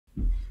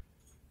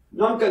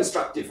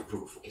Non-constructive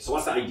proof. Okay, so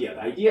what's the idea?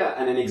 The idea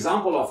and an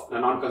example of a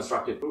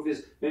non-constructive proof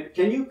is,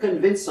 can you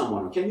convince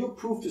someone, or can you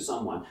prove to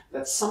someone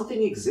that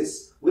something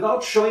exists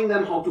without showing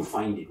them how to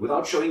find it,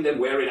 without showing them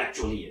where it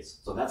actually is?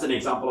 So that's an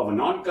example of a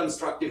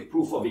non-constructive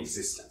proof of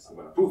existence. I'm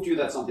going to prove to you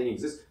that something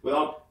exists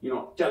without,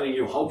 telling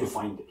you how to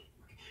find it.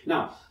 Okay.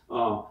 Now,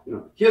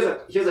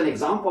 here's an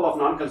example of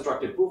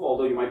non-constructive proof,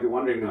 although you might be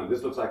wondering,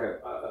 this looks like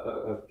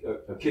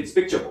a kid's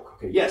picture book.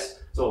 Okay, yes.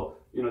 So,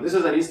 this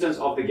is an instance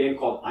of the game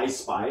called I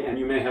Spy, and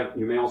you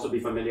may also be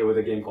familiar with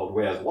a game called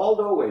Where's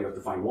Waldo, where you have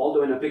to find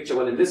Waldo in a picture.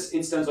 Well, in this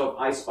instance of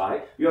I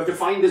Spy, you have to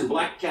find this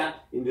black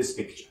cat in this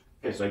picture.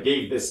 Okay, so I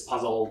gave this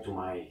puzzle to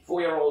my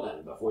 4-year-old,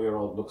 and the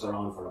 4-year-old looks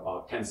around for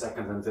about 10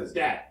 seconds and says,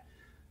 "Dad,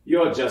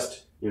 you're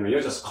just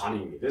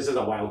conning me. This is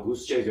a wild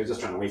goose chase. You're just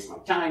trying to waste my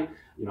time.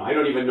 I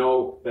don't even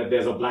know that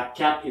there's a black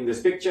cat in this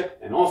picture."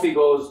 And off he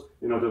goes,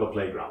 to the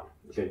playground.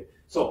 Okay.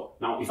 So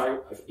now, if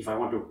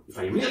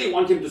I really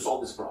want him to solve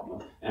this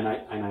problem, and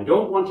I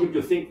don't want him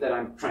to think that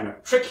I'm trying to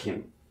trick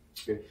him,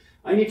 okay,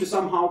 I need to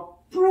somehow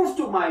prove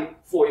to my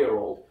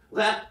 4-year-old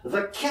that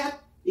the cat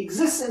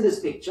exists in this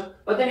picture.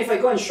 But then, if I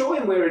go and show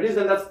him where it is,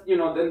 then that's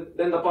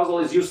then the puzzle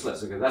is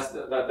useless. Okay,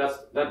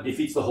 that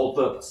defeats the whole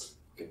purpose.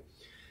 Okay,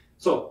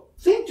 so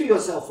think to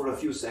yourself for a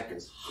few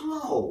seconds: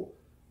 how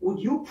would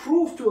you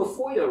prove to a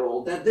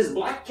 4-year-old that this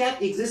black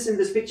cat exists in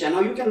this picture? Now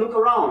you can look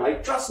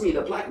around. Trust me,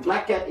 the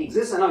black cat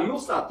exists, and now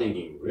you'll start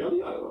thinking,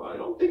 really? I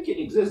don't think it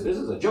exists. This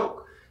is a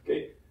joke.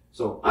 Okay,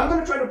 so I'm going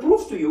to try to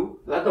prove to you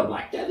that the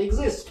black cat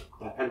exists.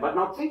 But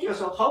now think to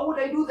yourself, how would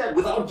I do that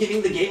without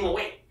giving the game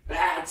away?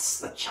 That's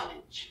the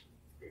challenge.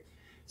 Okay.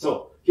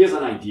 So here's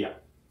an idea,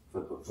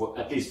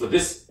 at least for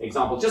this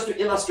example, just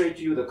to illustrate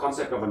to you the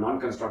concept of a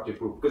non-constructive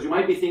proof, because you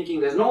might be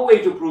thinking there's no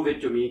way to prove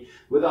it to me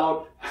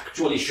without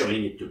actually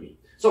showing it to me.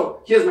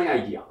 So here's my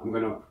idea. I'm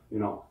going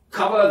to,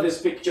 cover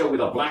this picture with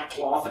a black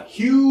cloth, a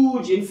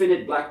huge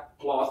infinite black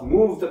cloth,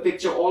 move the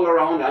picture all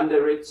around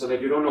under it so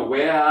that you don't know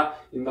where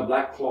in the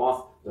black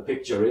cloth the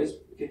picture is.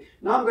 Okay.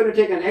 Now I'm going to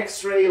take an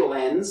X-ray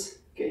lens,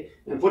 okay,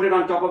 and put it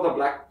on top of the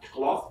black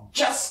cloth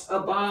just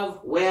above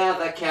where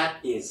the cat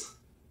is.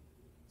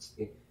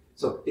 Okay.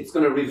 So it's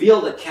going to reveal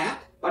the cat,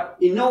 but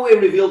in no way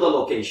reveal the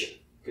location.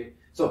 Okay.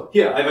 So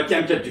here, I've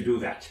attempted to do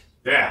that.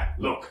 There,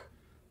 look,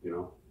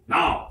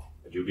 now.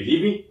 Do you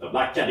believe me? The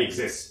black cat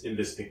exists in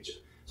this picture.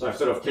 So I've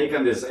sort of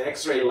taken this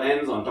X-ray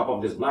lens on top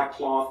of this black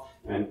cloth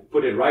and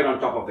put it right on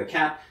top of the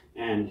cat.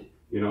 And,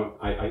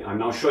 I'm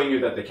now showing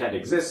you that the cat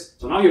exists.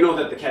 So now you know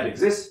that the cat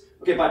exists.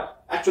 Okay,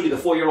 but actually the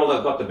 4-year-old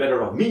has got the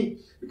better of me,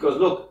 because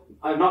look,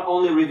 I've not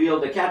only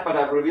revealed the cat, but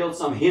I've revealed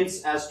some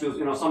hints as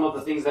to, some of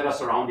the things that are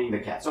surrounding the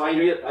cat. So I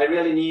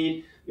really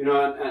need,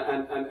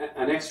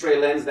 an X-ray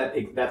lens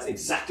that's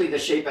exactly the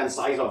shape and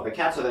size of the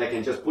cat, so that I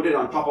can just put it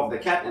on top of the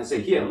cat and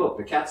say, here, look,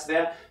 the cat's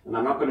there, and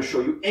I'm not going to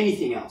show you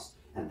anything else.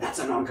 And that's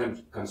a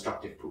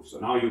non-constructive proof. So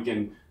now you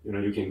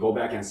can go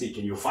back and see,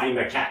 can you find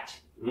the cat?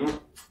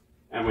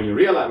 And when you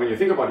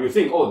think about it, you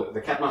think, oh,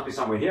 the cat must be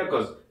somewhere here,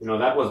 because,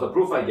 that was the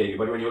proof I gave you.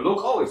 But when you look,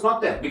 oh, it's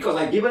not there, because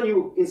I've given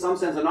you, in some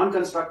sense, a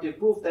non-constructive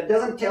proof that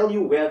doesn't tell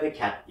you where the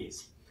cat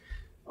is.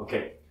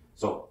 Okay,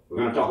 so we're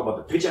going to talk about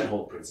the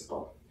pigeonhole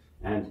principle.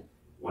 And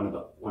one of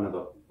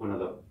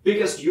the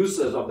biggest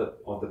uses of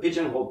the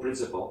pigeonhole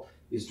principle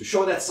is to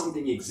show that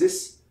something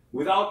exists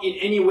without in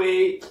any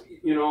way,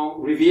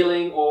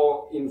 revealing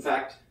or in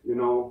fact,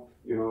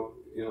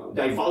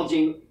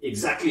 divulging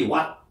exactly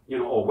what,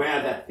 or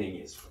where that thing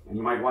is. And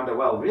you might wonder,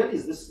 well, really,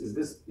 is this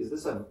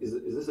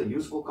a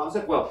useful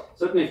concept? Well,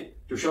 certainly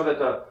to show that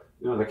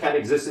the cat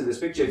exists in this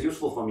picture is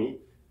useful for me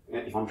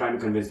if I'm trying to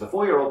convince the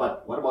 4-year-old,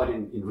 but what about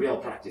in real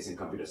practice in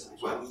computer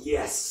science? Well,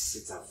 yes,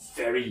 it's a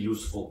very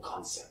useful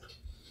concept.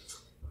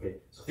 Okay,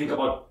 so think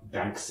about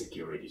bank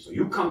security. So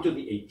you come to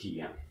the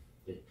ATM.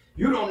 Okay?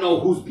 You don't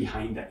know who's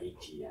behind the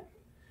ATM.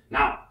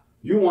 Now,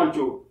 you want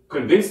to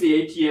convince the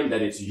ATM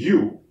that it's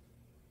you,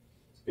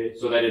 okay,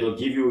 so that it'll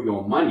give you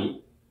your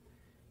money.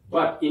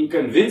 But in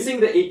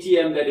convincing the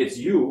ATM that it's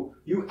you,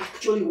 you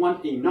actually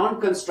want a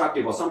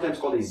non-constructive, or sometimes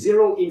called a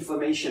zero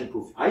information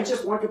proof. I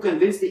just want to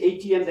convince the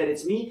ATM that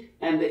it's me,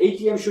 and the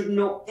ATM shouldn't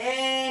know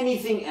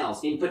anything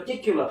else. In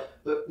particular,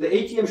 the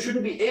ATM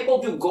shouldn't be able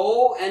to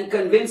go and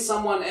convince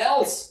someone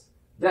else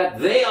that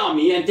they are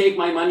me and take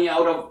my money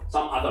out of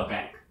some other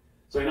bank.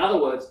 So in other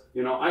words,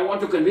 I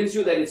want to convince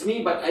you that it's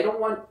me, but I don't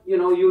want,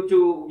 you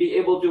to be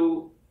able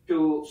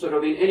to sort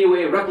of in any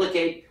way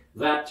replicate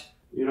that,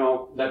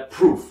 that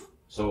proof.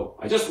 So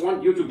I just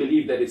want you to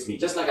believe that it's me.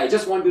 Just like I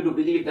just want you to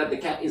believe that the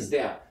cat is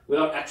there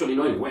without actually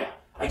knowing where.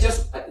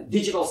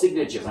 Digital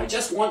signatures. I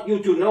just want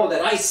you to know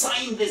that I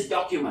signed this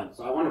document.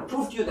 So I want to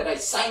prove to you that I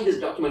signed this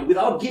document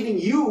without giving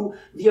you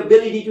the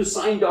ability to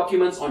sign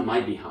documents on my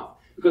behalf.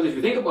 Because if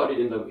you think about it,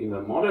 in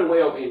the modern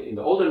way of, in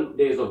the olden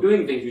days of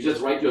doing things, you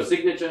just write your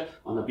signature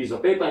on a piece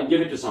of paper and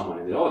give it to someone.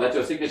 And they, oh, that's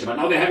your signature. But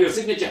now they have your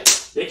signature.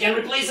 They can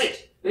replace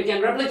it. They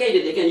can replicate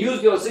it. They can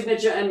use your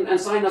signature and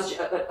sign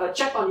a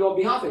check on your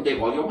behalf and take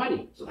all your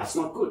money. So that's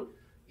not good.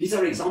 These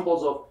are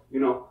examples of,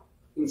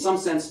 in some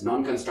sense,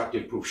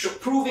 non-constructive proof.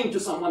 Proving to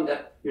someone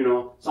that,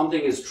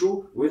 something is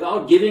true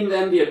without giving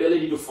them the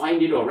ability to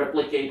find it or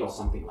replicate or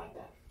something like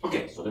that.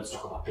 Okay, so let's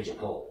talk about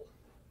pigeonhole.